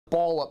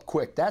ball up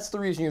quick. That's the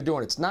reason you're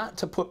doing it. It's not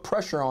to put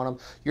pressure on him.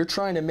 You're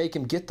trying to make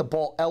him get the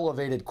ball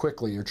elevated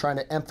quickly. You're trying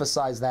to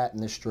emphasize that in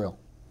this drill.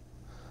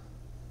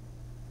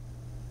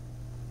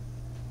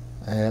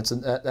 And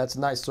that's a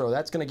nice throw.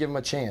 That's going to give him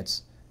a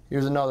chance.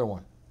 Here's another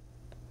one.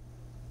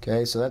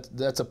 Okay, so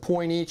that's a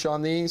point each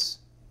on these.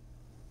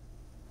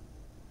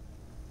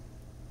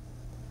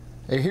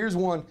 And here's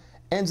one,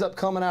 ends up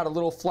coming out a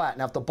little flat.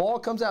 Now, if the ball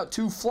comes out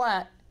too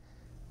flat,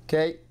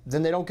 okay,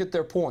 then they don't get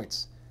their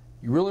points.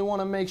 You really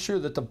want to make sure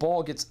that the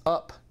ball gets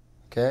up,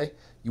 okay?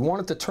 You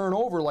want it to turn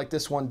over like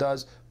this one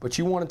does, but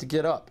you want it to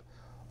get up.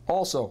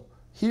 Also,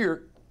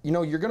 here, you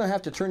know, you're going to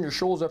have to turn your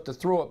shoulders up to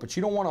throw it, but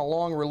you don't want a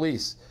long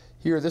release.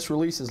 Here, this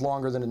release is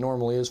longer than it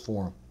normally is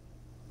for him.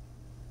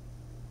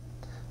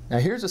 Now,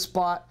 here's a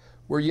spot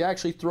where you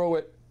actually throw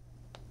it.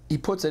 He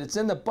puts it, it's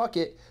in the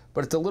bucket,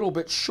 but it's a little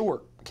bit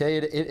short, okay?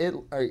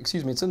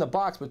 Excuse me, it's in the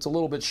box, but it's a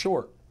little bit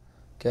short,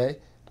 okay?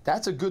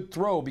 That's a good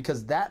throw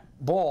because that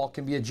ball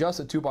can be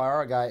adjusted to by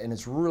our guy, and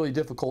it's really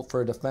difficult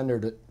for a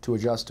defender to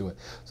adjust to it.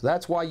 So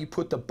that's why you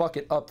put the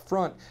bucket up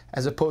front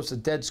as opposed to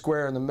dead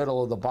square in the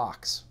middle of the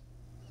box.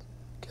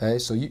 Okay,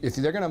 so if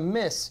they're going to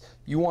miss,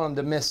 you want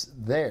them to miss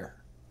there,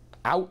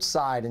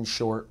 outside and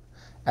short,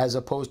 as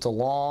opposed to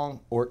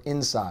long or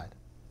inside.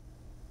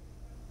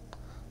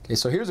 Okay,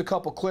 so here's a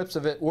couple clips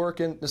of it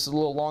working. This is a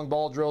little long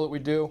ball drill that we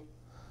do.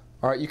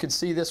 All right, you can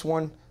see this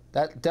one.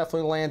 That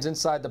definitely lands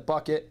inside the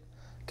bucket.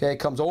 Okay,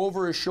 comes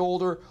over his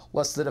shoulder,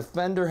 lets the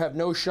defender have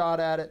no shot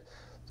at it.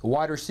 The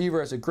wide receiver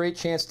has a great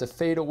chance to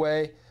fade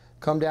away,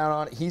 come down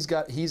on it. He's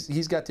got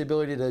the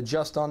ability to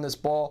adjust on this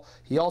ball.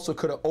 He also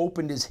could have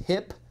opened his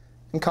hip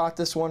and caught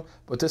this one,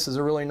 but this is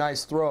a really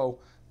nice throw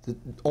that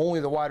only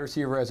the wide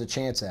receiver has a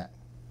chance at.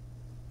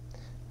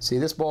 See,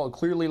 this ball will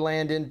clearly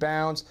land in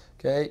bounds.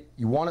 Okay,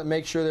 you want to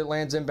make sure that it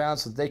lands in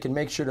bounds so that they can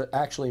make sure to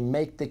actually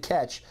make the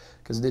catch,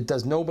 because it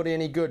does nobody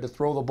any good to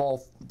throw the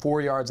ball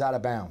 4 yards out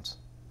of bounds.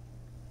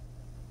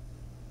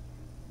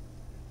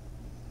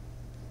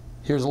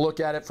 Here's a look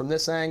at it from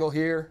this angle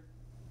here.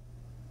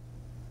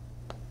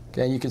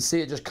 Okay, you can see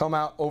it just come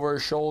out over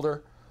his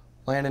shoulder,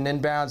 landing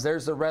inbounds.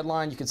 There's the red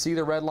line. You can see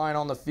the red line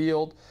on the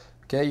field.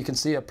 Okay, you can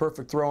see a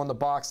perfect throw in the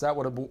box. That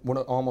would have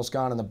almost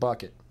gone in the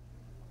bucket.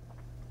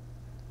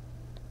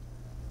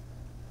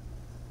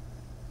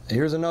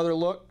 Here's another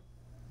look.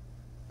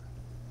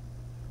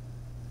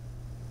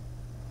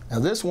 Now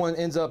this one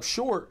ends up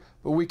short,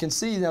 but we can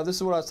see, now this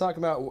is what I was talking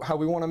about, how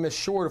we want to miss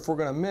short if we're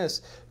going to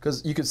miss,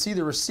 because you can see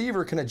the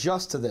receiver can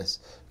adjust to this,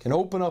 can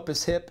open up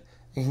his hip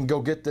and can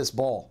go get this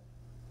ball.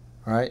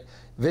 All right.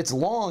 If it's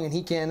long and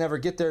he can't ever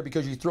get there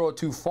because you throw it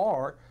too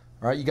far,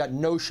 all right, you got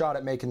no shot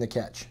at making the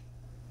catch.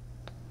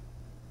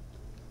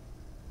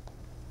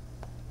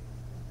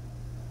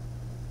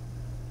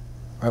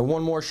 All right,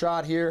 one more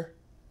shot here.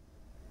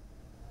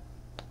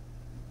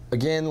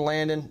 Again,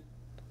 landing.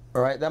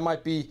 All right, that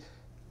might be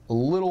a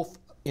little,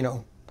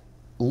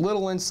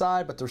 little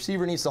inside, but the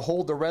receiver needs to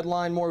hold the red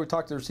line more. We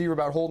talked to the receiver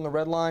about holding the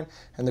red line,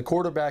 and the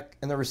quarterback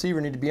and the receiver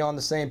need to be on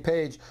the same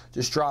page.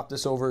 Just drop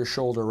this over his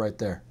shoulder right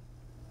there.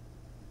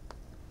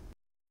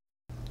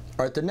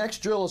 All right, the next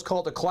drill is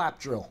called the clap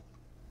drill.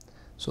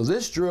 So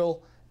this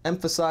drill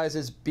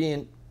emphasizes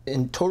being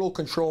in total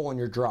control on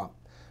your drop.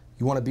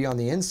 You want to be on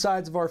the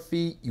insides of our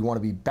feet, you want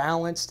to be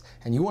balanced,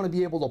 and you want to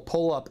be able to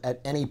pull up at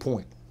any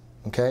point.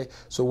 Okay,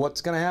 so what's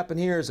going to happen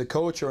here is a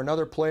coach or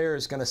another player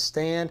is going to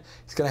stand,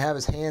 he's going to have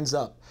his hands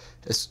up.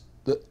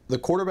 The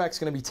quarterback's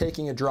going to be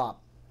taking a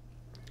drop.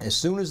 As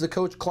soon as the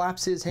coach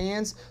claps his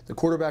hands, the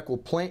quarterback will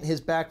plant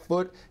his back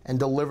foot and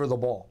deliver the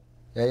ball.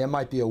 Okay, it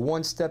might be a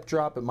one-step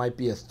drop, it might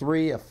be a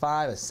 3, a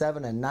 5, a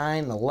 7, a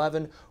 9, an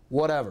 11,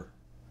 whatever.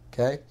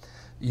 Okay,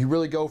 you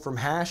really go from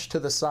hash to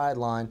the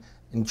sideline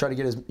and try to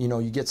get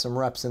you get some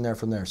reps in there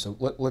from there. So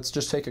let's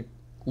just take a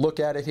look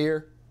at it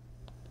here.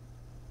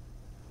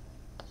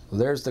 So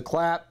there's the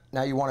clap.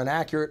 Now you want an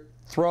accurate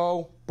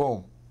throw.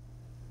 Boom.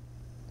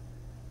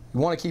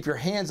 You want to keep your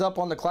hands up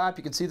on the clap.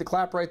 You can see the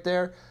clap right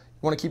there. You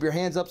want to keep your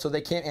hands up so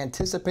they can't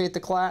anticipate the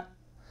clap.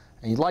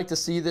 And you'd like to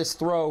see this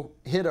throw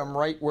hit him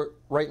right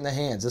in the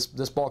hands.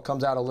 This ball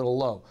comes out a little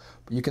low.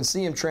 But you can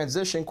see him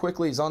transition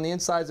quickly. He's on the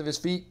insides of his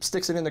feet,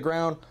 sticks it in the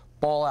ground,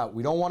 ball out.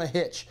 We don't want to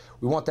hitch.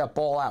 We want that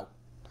ball out.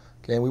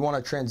 Okay, and we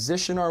want to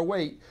transition our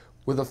weight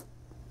with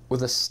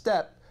a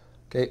step.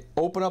 Okay,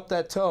 open up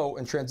that toe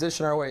and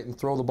transition our weight and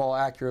throw the ball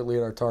accurately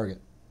at our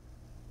target.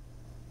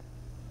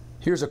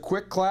 Here's a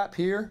quick clap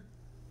here.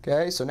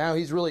 Okay, so now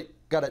he's really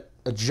got to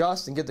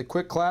adjust and get the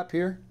quick clap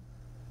here.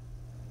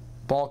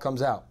 Ball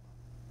comes out.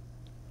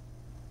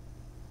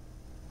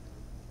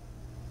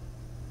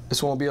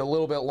 This one will be a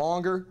little bit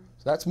longer.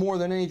 So that's more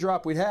than any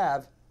drop we'd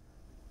have.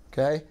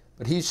 Okay,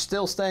 but he's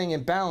still staying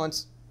in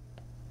balance.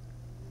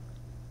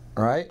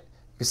 All right.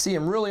 You see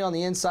him really on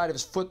the inside of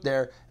his foot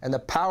there and the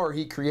power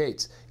he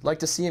creates. You'd like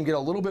to see him get a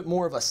little bit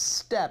more of a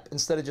step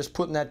instead of just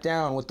putting that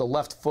down with the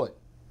left foot.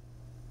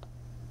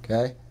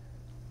 Okay?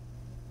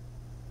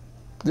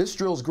 This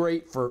drill is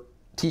great for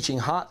teaching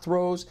hot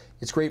throws.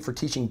 It's great for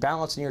teaching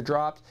balance in your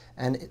drops.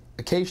 And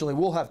occasionally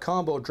we'll have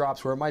combo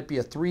drops where it might be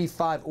a 3,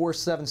 5, or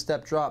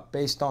 7-step drop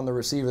based on the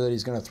receiver that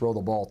he's going to throw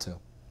the ball to.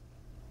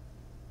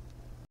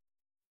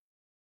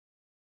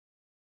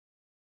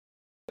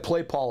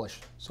 Play polish.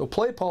 So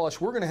play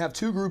polish, we're going to have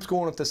 2 groups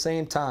going at the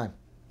same time.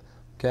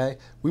 Okay,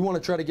 we want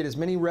to try to get as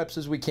many reps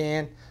as we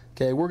can.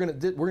 Okay, we're going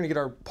to get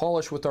our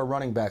polish with our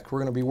running back. We're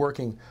going to be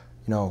working,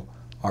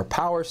 our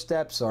power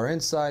steps, our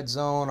inside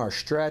zone, our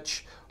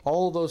stretch,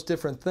 all of those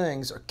different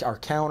things, our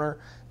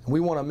counter. And we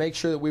want to make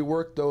sure that we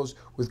work those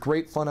with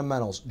great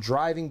fundamentals.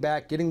 Driving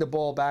back, getting the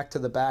ball back to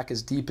the back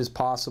as deep as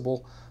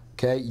possible.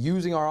 Okay,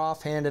 using our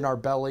offhand and our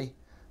belly.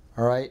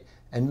 All right,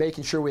 and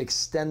making sure we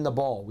extend the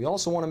ball. We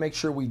also want to make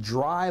sure we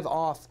drive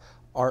off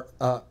our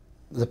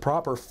the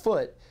proper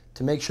foot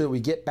to make sure that we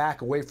get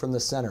back away from the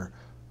center.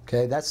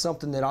 Okay, that's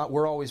something that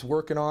we're always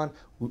working on.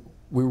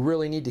 We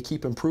really need to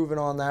keep improving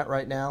on that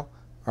right now.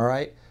 All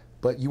right,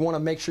 but you want to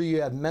make sure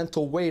you have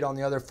mental weight on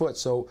the other foot.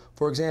 So,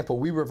 for example,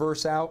 we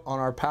reverse out on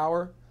our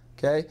power.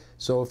 Okay,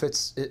 so if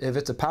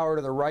it's a power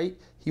to the right,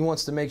 he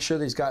wants to make sure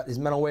that he's got his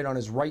mental weight on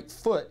his right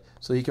foot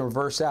so he can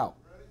reverse out.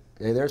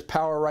 Okay, there's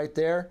power right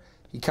there.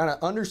 He kind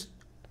of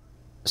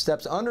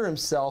steps under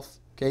himself.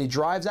 Okay, he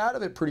drives out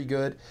of it pretty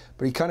good,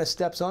 but he kind of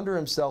steps under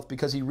himself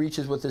because he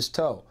reaches with his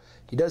toe.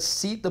 He does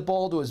seat the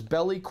ball to his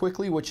belly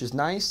quickly, which is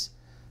nice,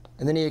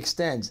 and then he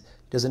extends.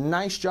 Does a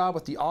nice job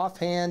with the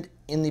offhand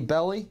in the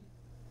belly,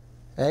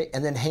 okay,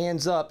 and then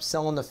hands up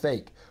selling the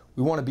fake.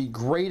 We want to be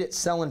great at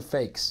selling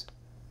fakes.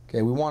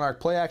 Okay, we want our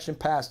play action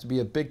pass to be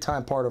a big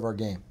time part of our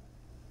game.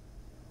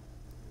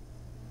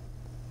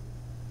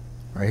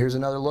 All right, here's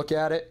another look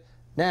at it.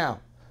 Now,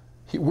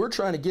 we're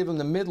trying to give him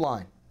the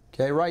midline.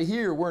 Okay, right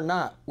here we're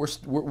not.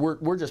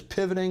 We're just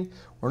pivoting.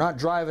 We're not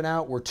driving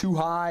out. We're too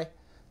high.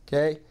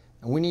 Okay,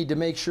 and we need to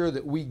make sure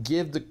that we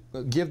give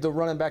the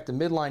running back the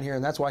midline here,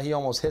 and that's why he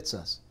almost hits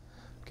us.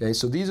 Okay,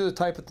 so these are the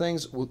type of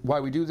things why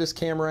we do this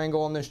camera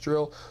angle on this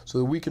drill, so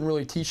that we can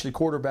really teach the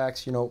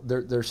quarterbacks,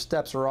 their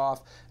steps are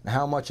off and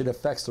how much it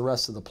affects the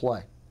rest of the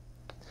play.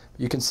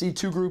 You can see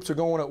 2 groups are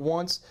going at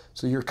once,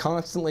 so you're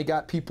constantly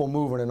got people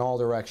moving in all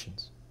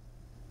directions.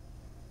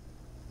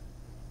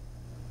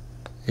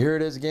 Here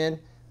it is again.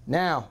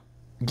 Now,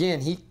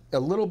 again, a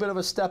little bit of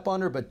a step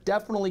under, but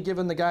definitely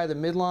giving the guy the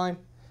midline,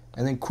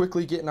 and then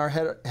quickly getting our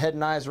head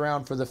and eyes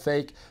around for the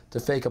fake to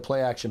fake a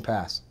play action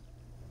pass.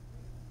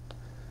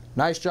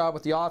 Nice job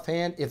with the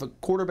offhand. If a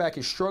quarterback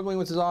is struggling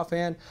with his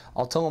offhand,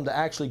 I'll tell him to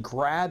actually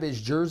grab his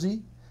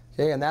jersey,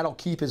 okay, and that'll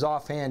keep his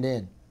offhand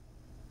in.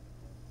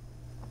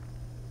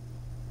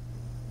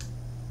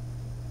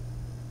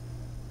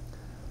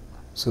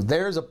 So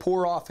there's a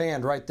poor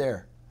offhand right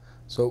there.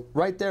 So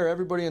right there,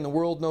 everybody in the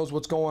world knows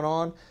what's going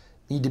on.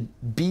 Need to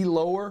be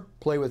lower,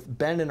 play with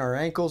bend in our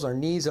ankles, our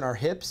knees, and our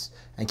hips,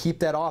 and keep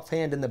that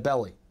offhand in the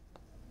belly.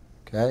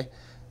 Okay?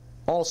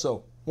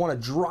 Also, want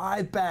to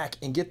drive back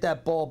and get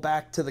that ball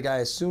back to the guy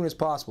as soon as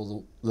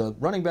possible. The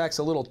running back's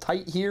a little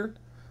tight here,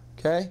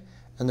 okay?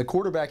 And the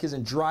quarterback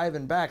isn't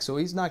driving back, so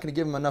he's not going to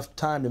give him enough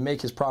time to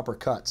make his proper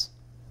cuts.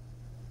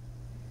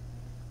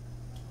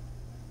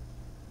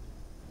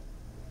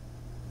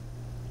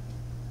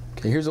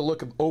 Okay, here's a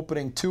look of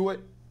opening to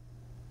it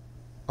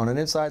on an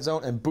inside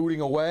zone and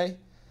booting away.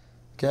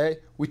 Okay,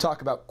 we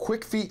talk about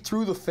quick feet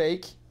through the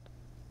fake.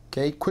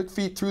 Okay, quick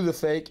feet through the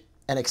fake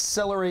and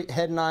accelerate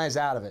head and eyes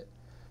out of it.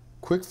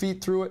 Quick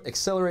feet through it,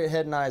 accelerate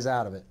head and eyes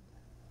out of it.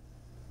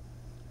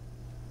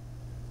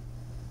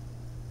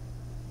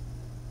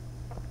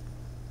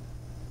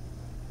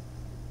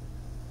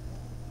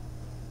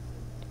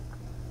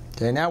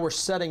 Okay, now we're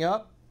setting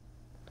up.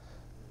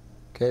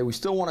 Okay, we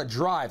still want to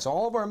drive, so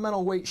all of our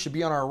mental weight should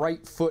be on our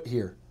right foot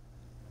here.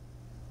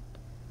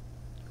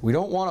 We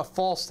don't want a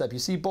false step. You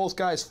see both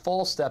guys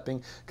false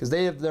stepping because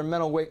they have their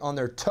mental weight on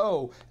their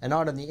toe and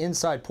not on the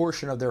inside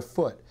portion of their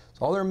foot.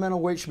 So all their mental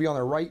weight should be on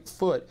their right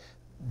foot,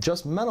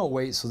 just mental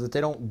weight so that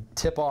they don't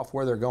tip off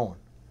where they're going.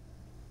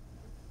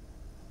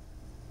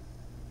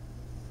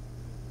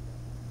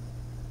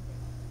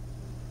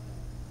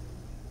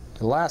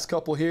 The last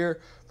couple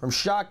here from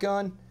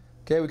shotgun.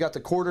 Okay, we got the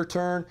quarter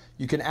turn.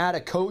 You can add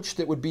a coach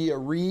that would be a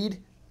read.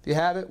 If you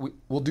have it,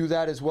 we'll do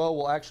that as well.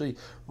 We'll actually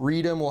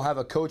read them. We'll have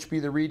a coach be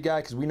the read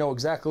guy because we know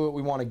exactly what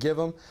we want to give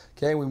them.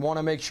 Okay, we want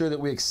to make sure that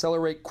we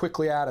accelerate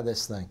quickly out of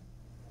this thing.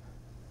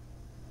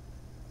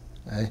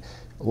 Okay.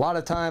 A lot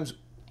of times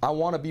I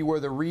want to be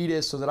where the read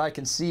is so that I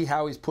can see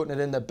how he's putting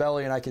it in the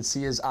belly and I can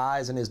see his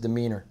eyes and his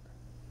demeanor.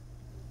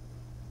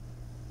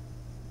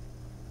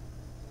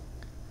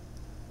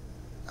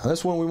 Now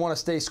this one we want to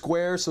stay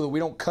square so that we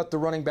don't cut the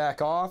running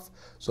back off.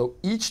 So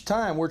each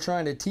time we're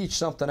trying to teach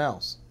something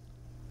else.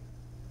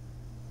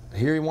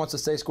 Here he wants to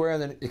stay square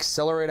and then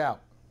accelerate out.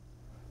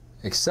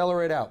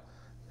 Accelerate out.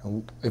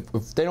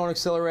 If they don't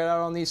accelerate out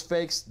on these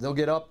fakes, they'll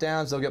get up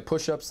downs, they'll get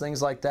push-ups,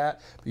 things like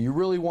that. But you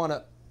really want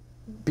to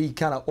be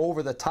kind of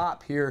over the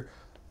top here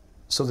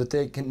so that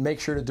they can make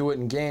sure to do it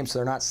in games so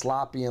they're not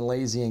sloppy and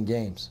lazy in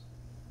games.